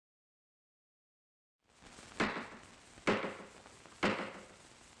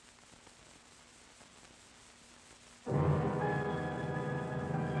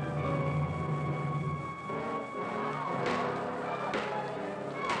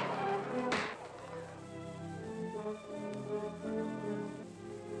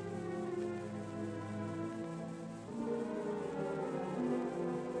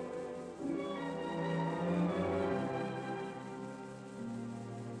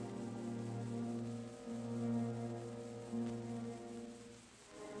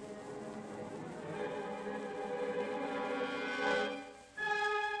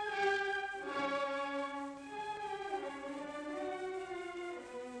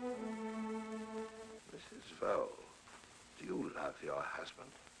love your husband?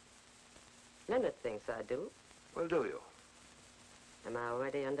 Leonard thinks I do. Well, do you? Am I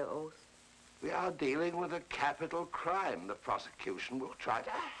already under oath? We are dealing with a capital crime. The prosecution will try to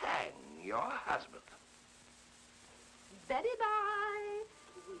hang your husband. Betty, bye.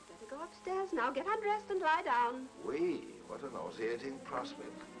 We'd better go upstairs now. Get undressed and lie down. What a nauseating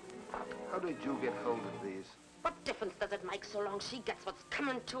prospect. How did you get hold of these? What difference does it make so long she gets what's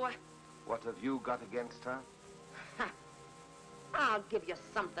coming to her? What have you got against her? I'll give you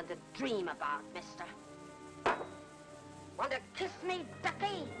something to dream about, mister. Want to kiss me,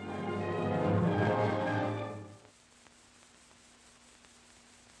 ducky?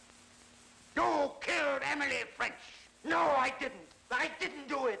 You killed Emily French. No, I didn't. I didn't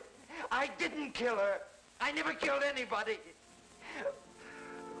do it. I didn't kill her. I never killed anybody.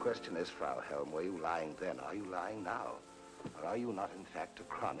 The question is, Frau Helm, were you lying then? Are you lying now? Or are you not, in fact, a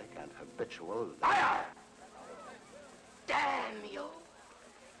chronic and habitual liar? Damn you.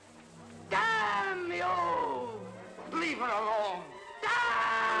 Damn you. Leave her alone.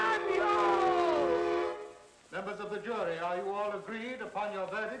 Damn you. Members of the jury, are you all agreed upon your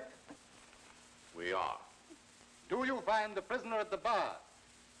verdict? We are. Do you find the prisoner at the bar,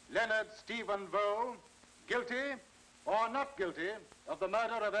 Leonard Stephen Vole, guilty or not guilty of the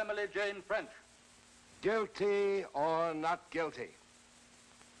murder of Emily Jane French? Guilty or not guilty?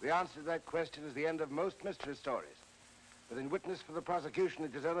 The answer to that question is the end of most mystery stories. But in witness for the prosecution,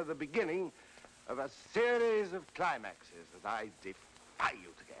 it is only the beginning of a series of climaxes that I defy you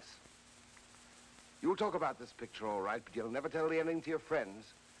to guess. You'll talk about this picture all right, but you'll never tell the ending to your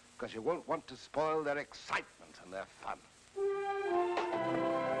friends, because you won't want to spoil their excitement and their fun.